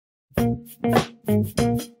The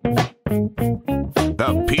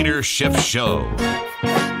Peter Schiff Show.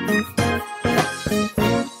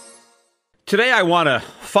 Today I want to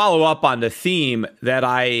follow up on the theme that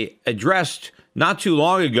I addressed not too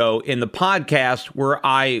long ago in the podcast, where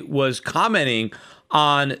I was commenting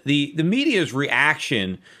on the media's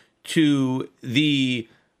reaction to the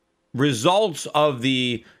results of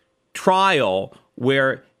the trial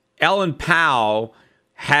where Ellen Powell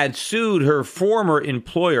had sued her former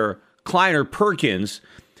employer, Kleiner Perkins,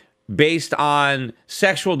 based on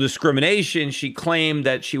sexual discrimination. She claimed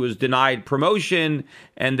that she was denied promotion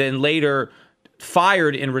and then later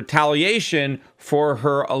fired in retaliation for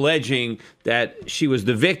her alleging that she was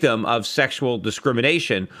the victim of sexual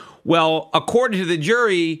discrimination. Well, according to the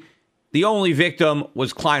jury, the only victim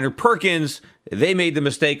was Kleiner Perkins. They made the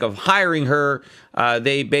mistake of hiring her.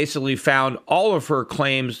 They basically found all of her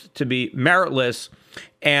claims to be meritless,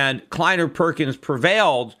 and Kleiner Perkins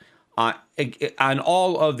prevailed on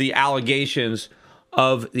all of the allegations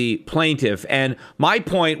of the plaintiff. And my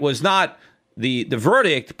point was not the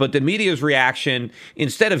verdict, but the media's reaction.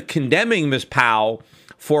 Instead of condemning Ms. Powell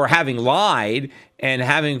for having lied and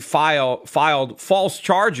having filed false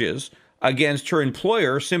charges against her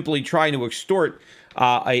employer, simply trying to extort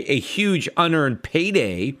a huge unearned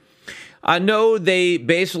payday, no, they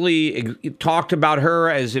basically talked about her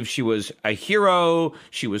as if she was a hero.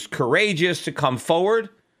 She was courageous to come forward.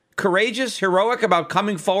 Courageous, heroic about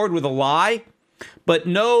coming forward with a lie, but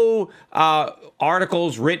no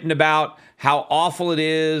articles written about how awful it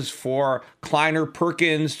is for Kleiner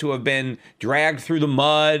Perkins to have been dragged through the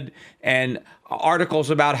mud, and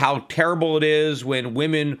articles about how terrible it is when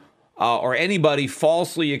women or anybody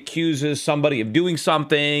falsely accuses somebody of doing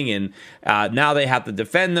something, and now they have to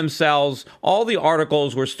defend themselves. All the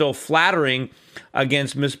articles were still flattering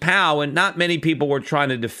against Ms. Powell, and not many people were trying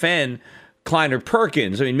to defend Kleiner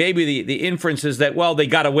Perkins. I mean, maybe the inference is that, well, they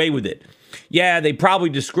got away with it. Yeah, they probably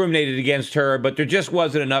discriminated against her, but there just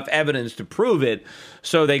wasn't enough evidence to prove it,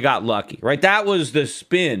 so they got lucky, right? That was the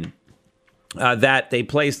spin that they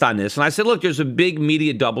placed on this. And I said, look, there's a big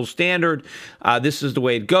media double standard. This is the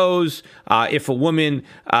way it goes. If a woman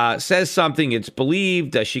says something, it's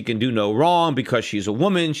believed that she can do no wrong because she's a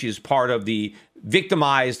woman. She's part of the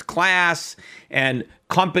victimized class, and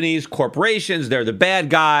companies, corporations, they're the bad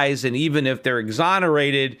guys. And even if they're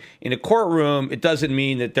exonerated in a courtroom, it doesn't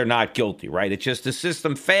mean that they're not guilty, right? It's just the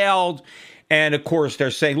system failed. And of course, they're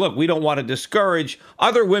saying, look, we don't want to discourage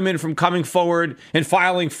other women from coming forward and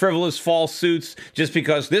filing frivolous false suits. Just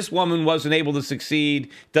because this woman wasn't able to succeed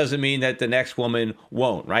doesn't mean that the next woman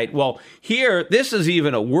won't, right? Well, here, this is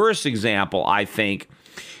even a worse example, I think.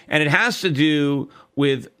 And it has to do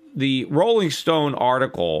with the Rolling Stone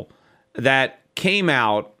article that came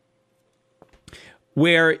out,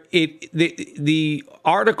 where the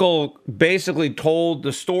article basically told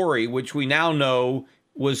the story, which we now know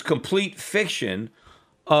was complete fiction,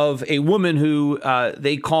 of a woman who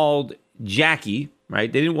they called Jackie,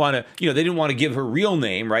 right? They didn't want to give her real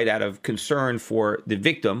name, right, out of concern for the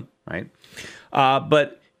victim, right?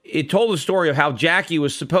 But it told the story of how Jackie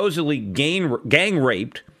was supposedly gang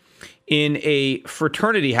raped in a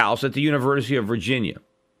fraternity house at the University of Virginia.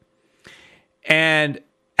 And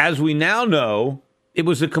as we now know, it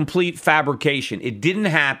was a complete fabrication. It didn't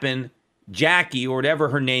happen. Jackie, or whatever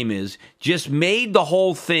her name is, just made the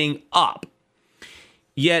whole thing up.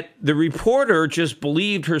 Yet the reporter just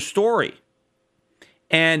believed her story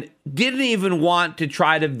and didn't even want to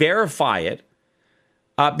try to verify it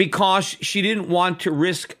because she didn't want to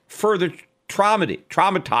risk further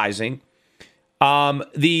traumatizing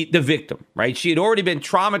the victim, right? She had already been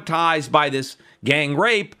traumatized by this gang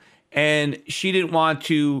rape, and she didn't want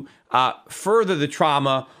to further the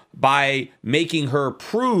trauma by making her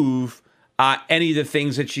prove any of the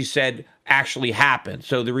things that she said actually happened.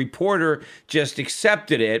 So the reporter just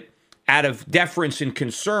accepted it out of deference and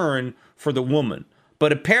concern for the woman.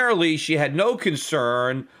 But apparently she had no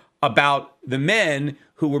concern about the men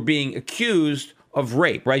who were being accused of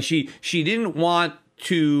rape, right? She didn't want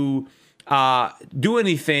to do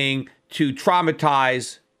anything to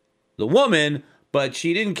traumatize the woman, but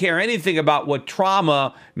she didn't care anything about what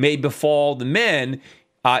trauma may befall the men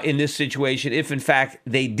in this situation, if in fact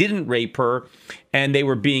they didn't rape her and they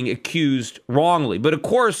were being accused wrongly. But of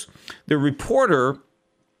course, the reporter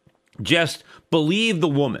just believed the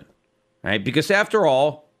woman, right? Because after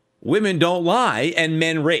all, women don't lie and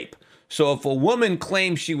men rape. So if a woman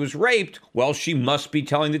claims she was raped, well, she must be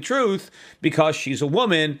telling the truth because she's a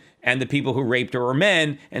woman and the people who raped her are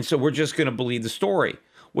men. And so we're just going to believe the story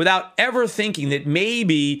without ever thinking that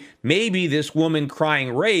maybe this woman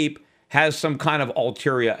crying rape has some kind of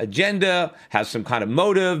ulterior agenda, has some kind of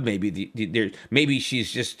motive. Maybe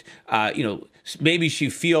she's just, maybe she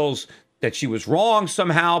feels that she was wrong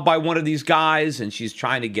somehow by one of these guys and she's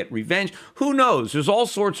trying to get revenge. Who knows? There's all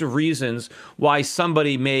sorts of reasons why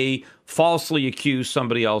somebody may falsely accuse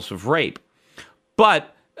somebody else of rape.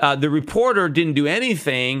 But the reporter didn't do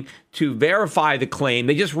anything to verify the claim.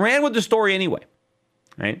 They just ran with the story anyway,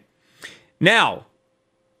 right? Now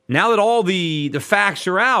that all the facts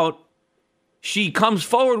are out, she comes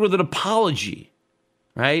forward with an apology,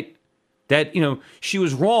 right? That, she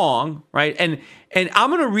was wrong, right? And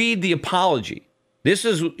I'm going to read the apology. This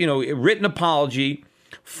is, a written apology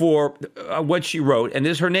for what she wrote. And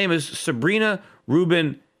her name is Sabrina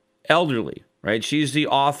Rubin Elderly, right? She's the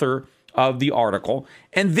author of the article.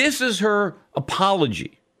 And this is her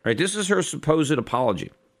apology, right? This is her supposed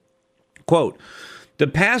apology. Quote, "The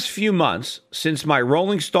past few months since my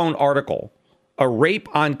Rolling Stone article, A Rape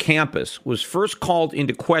on Campus, was first called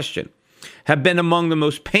into question, have been among the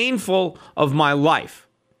most painful of my life."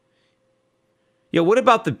 Yeah, what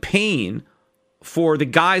about the pain for the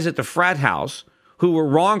guys at the frat house who were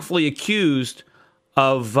wrongfully accused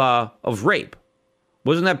of rape?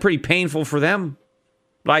 Wasn't that pretty painful for them?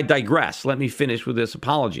 But I digress. Let me finish with this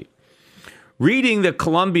apology. "Reading the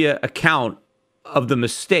Columbia account of the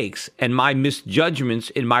mistakes and my misjudgments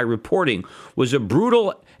in my reporting was a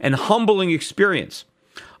brutal and humbling experience.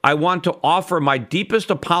 I want to offer my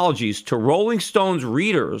deepest apologies to Rolling Stone's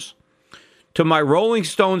readers, to my Rolling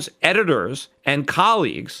Stone's editors and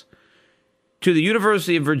colleagues, to the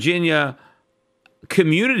University of Virginia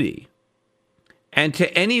community, and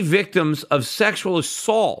to any victims of sexual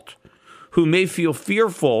assault who may feel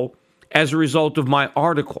fearful as a result of my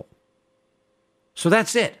article." So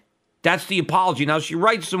that's it. That's the apology. Now, she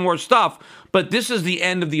writes some more stuff, but this is the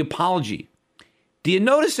end of the apology. Do you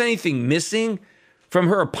notice anything missing from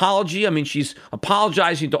her apology? I mean, she's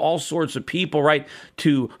apologizing to all sorts of people, right?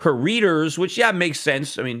 To her readers, which, yeah, makes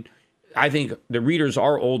sense. I mean, I think the readers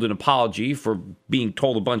are owed an apology for being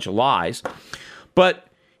told a bunch of lies. But,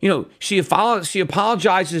 she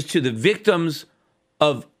apologizes to the victims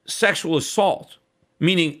of sexual assault,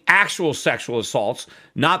 meaning actual sexual assaults,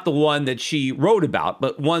 not the one that she wrote about,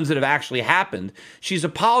 but ones that have actually happened. She's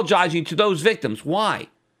apologizing to those victims. Why?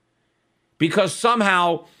 Because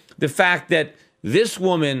somehow the fact that this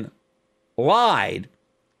woman lied,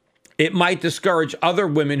 it might discourage other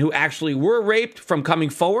women who actually were raped from coming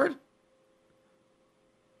forward.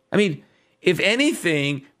 I mean, if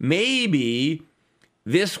anything, maybe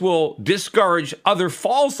this will discourage other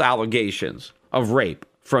false allegations of rape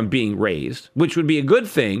from being raised, which would be a good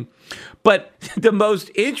thing. But the most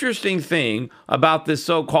interesting thing about this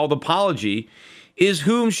so-called apology is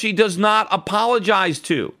whom she does not apologize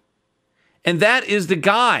to. And that is the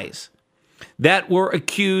guys that were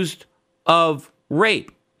accused of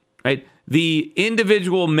rape, right? The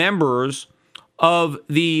individual members of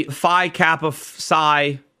the Phi Kappa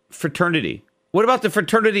Psi fraternity. What about the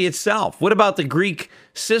fraternity itself? What about the Greek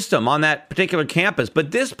system on that particular campus?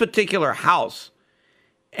 But this particular house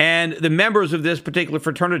and the members of this particular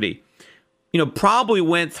fraternity, probably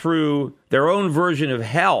went through their own version of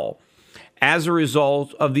hell as a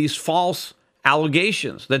result of these false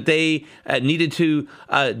allegations that they needed to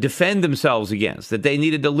defend themselves against, that they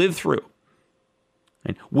needed to live through.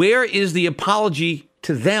 And where is the apology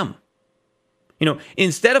to them?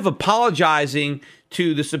 Instead of apologizing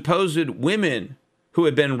to the supposed women who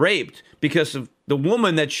had been raped because of the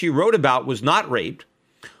woman that she wrote about was not raped,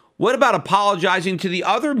 what about apologizing to the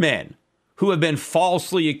other men who have been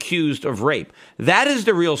falsely accused of rape? That is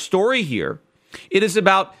the real story here. It is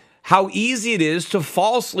about how easy it is to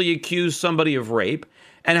falsely accuse somebody of rape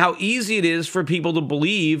and how easy it is for people to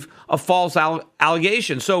believe a false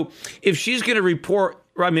allegation. So if she's going to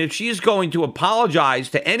if she's going to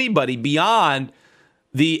apologize to anybody beyond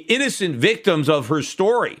the innocent victims of her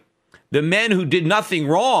story, the men who did nothing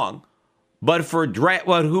wrong, but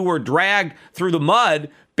who were dragged through the mud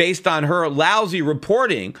based on her lousy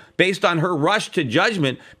reporting, based on her rush to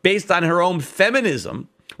judgment, based on her own feminism,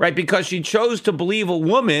 right? Because she chose to believe a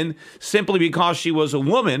woman simply because she was a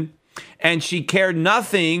woman, and she cared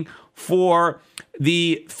nothing for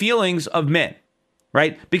the feelings of men,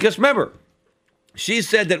 right? Because remember, she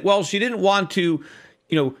said that, well, she didn't want to,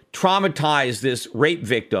 traumatize this rape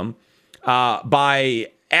victim by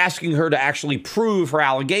asking her to actually prove her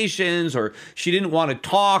allegations, or she didn't want to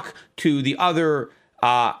talk to the other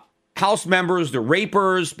house members, the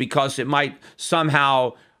rapers, because it might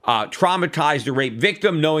somehow traumatize the rape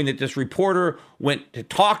victim, knowing that this reporter went to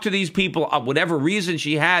talk to these people of whatever reason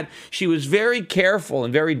she had. She was very careful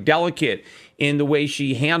and very delicate in the way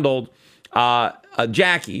she handled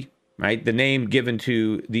Jackie, right? The name given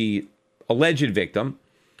to the alleged victim,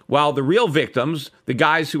 while the real victims, the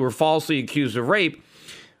guys who were falsely accused of rape,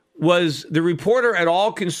 was the reporter at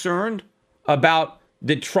all concerned about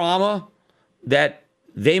the trauma that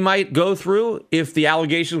they might go through if the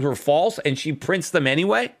allegations were false and she prints them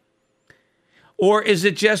anyway? Or is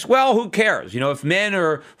it just, well, who cares? If men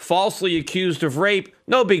are falsely accused of rape,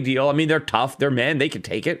 no big deal. I mean, they're tough. They're men. They can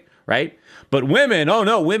take it, right? But women, oh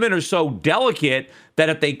no, women are so delicate that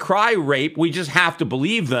if they cry rape, we just have to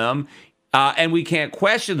believe them. And we can't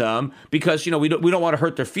question them because, we don't want to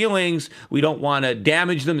hurt their feelings. We don't want to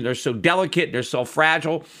damage them. They're so delicate. They're so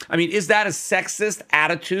fragile. I mean, is that a sexist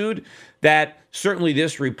attitude that certainly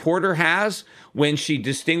this reporter has when she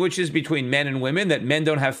distinguishes between men and women, that men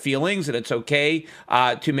don't have feelings and it's okay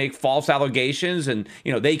to make false allegations and,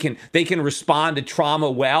 they can respond to trauma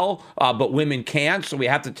well, but women can't. So we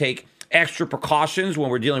have to take extra precautions when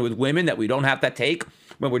we're dealing with women that we don't have to take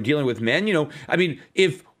when we're dealing with men. I mean,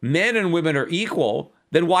 if men and women are equal,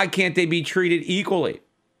 then why can't they be treated equally?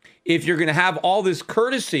 If you're going to have all this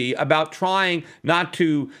courtesy about trying not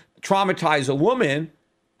to traumatize a woman,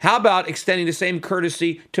 how about extending the same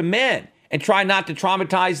courtesy to men and try not to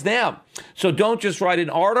traumatize them? So don't just write an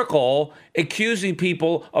article accusing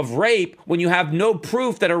people of rape when you have no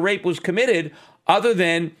proof that a rape was committed other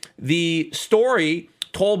than the story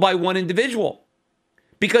told by one individual.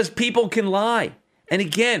 Because people can lie. And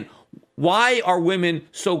again, why are women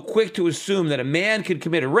so quick to assume that a man could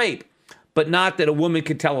commit a rape, but not that a woman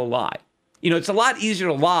could tell a lie? It's a lot easier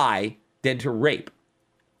to lie than to rape.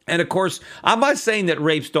 And of course, I'm not saying that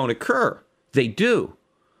rapes don't occur. They do.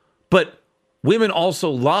 But women also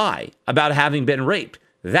lie about having been raped.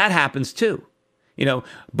 That happens too.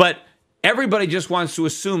 But everybody just wants to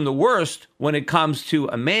assume the worst when it comes to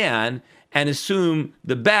a man and assume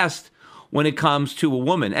the best when it comes to a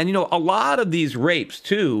woman. And, a lot of these rapes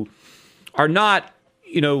too are not,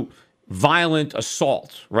 violent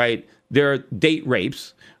assaults, right? They're date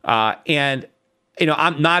rapes. And,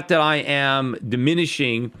 I'm not that I am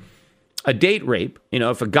diminishing a date rape.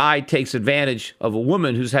 If a guy takes advantage of a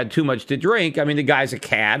woman who's had too much to drink, I mean, the guy's a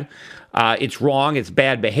cad. It's wrong. It's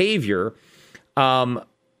bad behavior.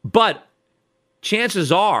 But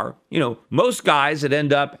chances are, most guys that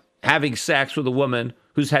end up having sex with a woman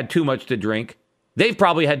who's had too much to drink, they've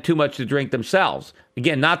probably had too much to drink themselves.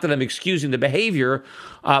 Again, not that I'm excusing the behavior,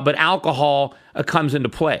 but alcohol comes into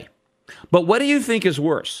play. But what do you think is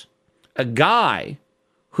worse? A guy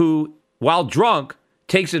who, while drunk,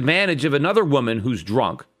 takes advantage of another woman who's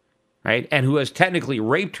drunk, right, and who has technically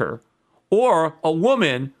raped her, or a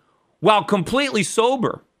woman, while completely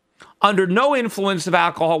sober, under no influence of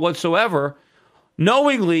alcohol whatsoever,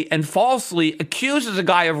 knowingly and falsely accuses a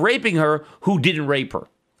guy of raping her who didn't rape her?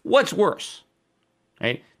 What's worse?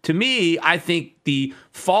 Right? To me, I think the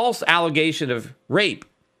false allegation of rape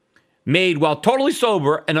made while totally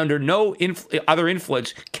sober and under no other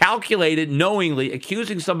influence, calculated, knowingly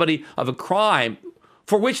accusing somebody of a crime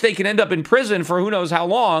for which they can end up in prison for who knows how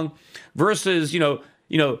long, versus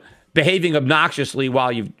behaving obnoxiously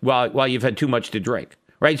while you've had too much to drink.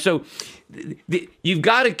 Right? So you've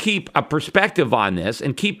got to keep a perspective on this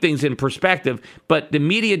and keep things in perspective, but the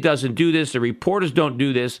media doesn't do this, the reporters don't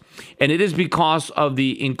do this, and it is because of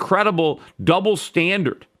the incredible double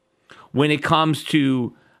standard when it comes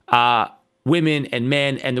to women and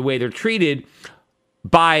men and the way they're treated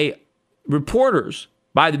by reporters,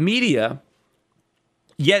 by the media,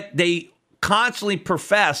 yet they constantly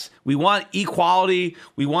profess, we want equality,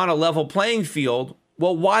 we want a level playing field.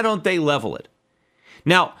 Well, why don't they level it?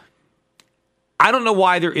 Now, I don't know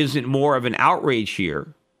why there isn't more of an outrage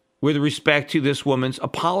here with respect to this woman's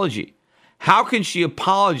apology. How can she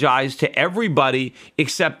apologize to everybody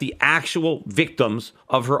except the actual victims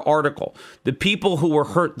of her article? The people who were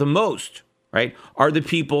hurt the most, right, are the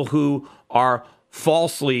people who are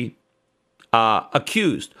falsely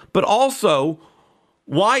accused. But also,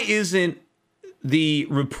 why isn't the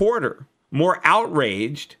reporter more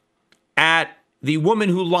outraged at the woman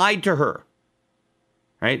who lied to her?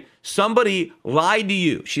 Right? Somebody lied to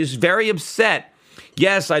you. She's very upset.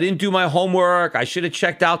 Yes, I didn't do my homework. I should have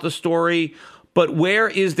checked out the story. But where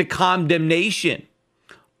is the condemnation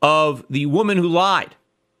of the woman who lied?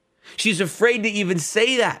 She's afraid to even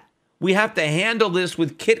say that. We have to handle this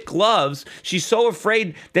with kid gloves. She's so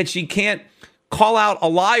afraid that she can't call out a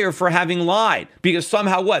liar for having lied, because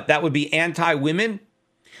somehow what? That would be anti-women?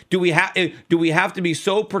 Do we have to be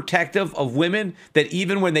so protective of women that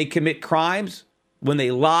even when they commit crimes, when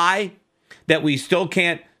they lie, that we still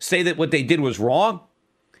can't say that what they did was wrong?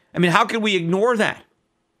 I mean, how can we ignore that?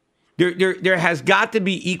 There has got to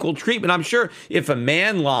be equal treatment. I'm sure if a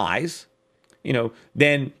man lies,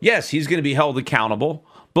 then yes, he's going to be held accountable.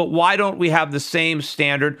 But why don't we have the same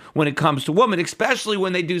standard when it comes to women, especially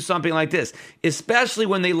when they do something like this, especially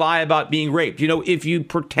when they lie about being raped? If you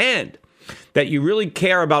pretend that you really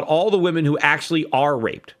care about all the women who actually are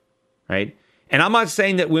raped, right? And I'm not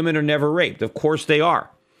saying that women are never raped. Of course they are.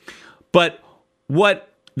 But what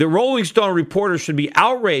the Rolling Stone reporter should be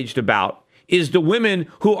outraged about is the women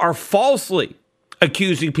who are falsely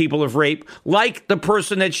accusing people of rape, like the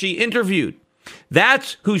person that she interviewed.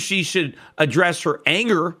 That's who she should address her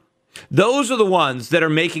anger. Those are the ones that are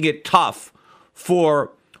making it tough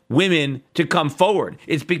for women to come forward.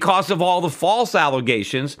 It's because of all the false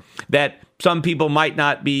allegations that some people might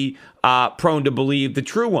not be prone to believe the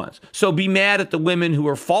true ones. So be mad at the women who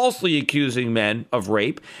are falsely accusing men of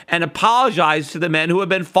rape and apologize to the men who have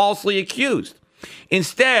been falsely accused.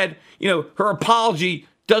 Instead, her apology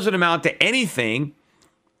doesn't amount to anything.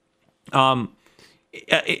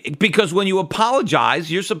 Because when you apologize,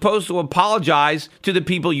 you're supposed to apologize to the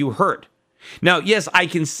people you hurt. Now, yes, I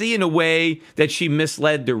can see in a way that she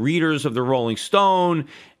misled the readers of the Rolling Stone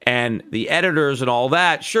and the editors and all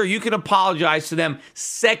that. Sure, you can apologize to them.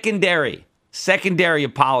 Secondary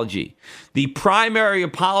apology. The primary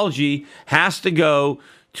apology has to go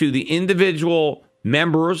to the individual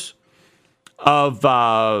members of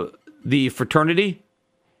the fraternity,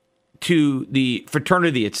 to the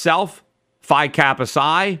fraternity itself, Phi Kappa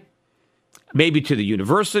Psi, maybe to the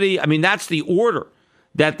university. I mean, that's the order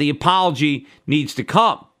that the apology needs to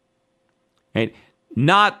come. Right?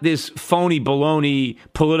 Not this phony baloney,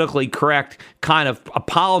 politically correct kind of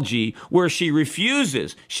apology where she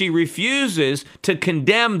refuses to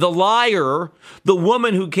condemn the liar, the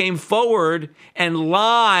woman who came forward and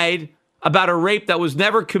lied about a rape that was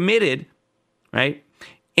never committed, right?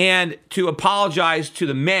 And to apologize to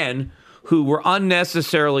the men who were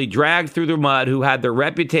unnecessarily dragged through the mud, who had their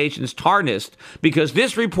reputations tarnished because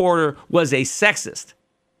this reporter was a sexist.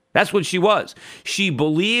 That's what she was. She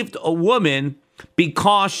believed a woman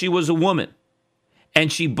because she was a woman.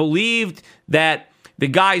 And she believed that the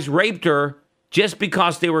guys raped her just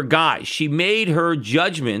because they were guys. She made her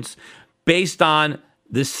judgments based on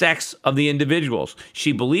the sex of the individuals.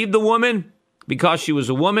 She believed the woman because she was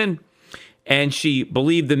a woman, and she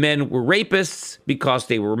believed the men were rapists because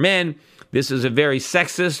they were men. This is a very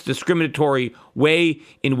sexist, discriminatory way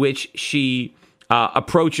in which she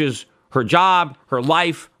approaches her job, her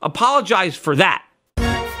life. Apologize for that.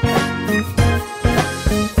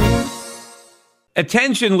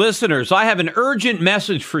 Attention listeners, I have an urgent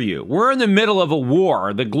message for you. We're in the middle of a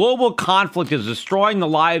war. The global conflict is destroying the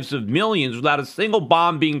lives of millions without a single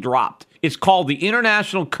bomb being dropped. It's called the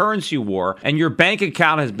International Currency War, and your bank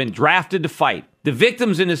account has been drafted to fight. The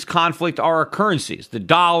victims in this conflict are our currencies: the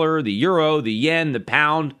dollar, the euro, the yen, the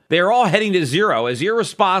pound. They are all heading to zero as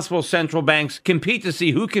irresponsible central banks compete to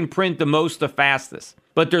see who can print the most the fastest.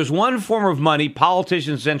 But there's one form of money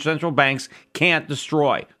politicians and central banks can't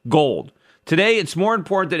destroy: gold. Today, it's more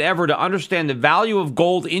important than ever to understand the value of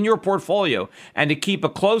gold in your portfolio and to keep a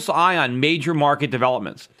close eye on major market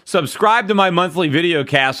developments. Subscribe to my monthly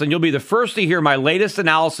videocast and you'll be the first to hear my latest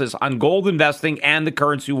analysis on gold investing and the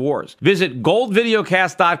currency wars. Visit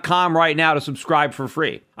goldvideocast.com right now to subscribe for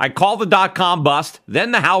free. I call the dot-com bust,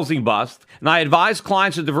 then the housing bust, and I advise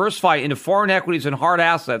clients to diversify into foreign equities and hard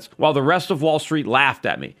assets while the rest of Wall Street laughed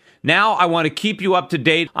at me. Now I want to keep you up to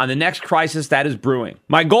date on the next crisis that is brewing.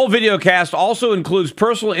 My Gold Videocast also includes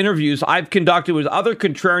personal interviews I've conducted with other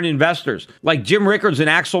contrarian investors like Jim Rickards and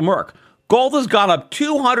Axel Merck. Gold has gone up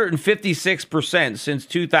 256% since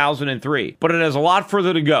 2003, but it has a lot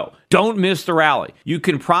further to go. Don't miss the rally. You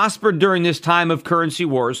can prosper during this time of currency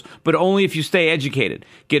wars, but only if you stay educated.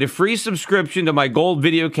 Get a free subscription to my Gold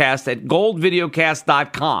Videocast at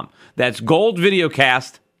goldvideocast.com. That's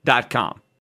goldvideocast.com.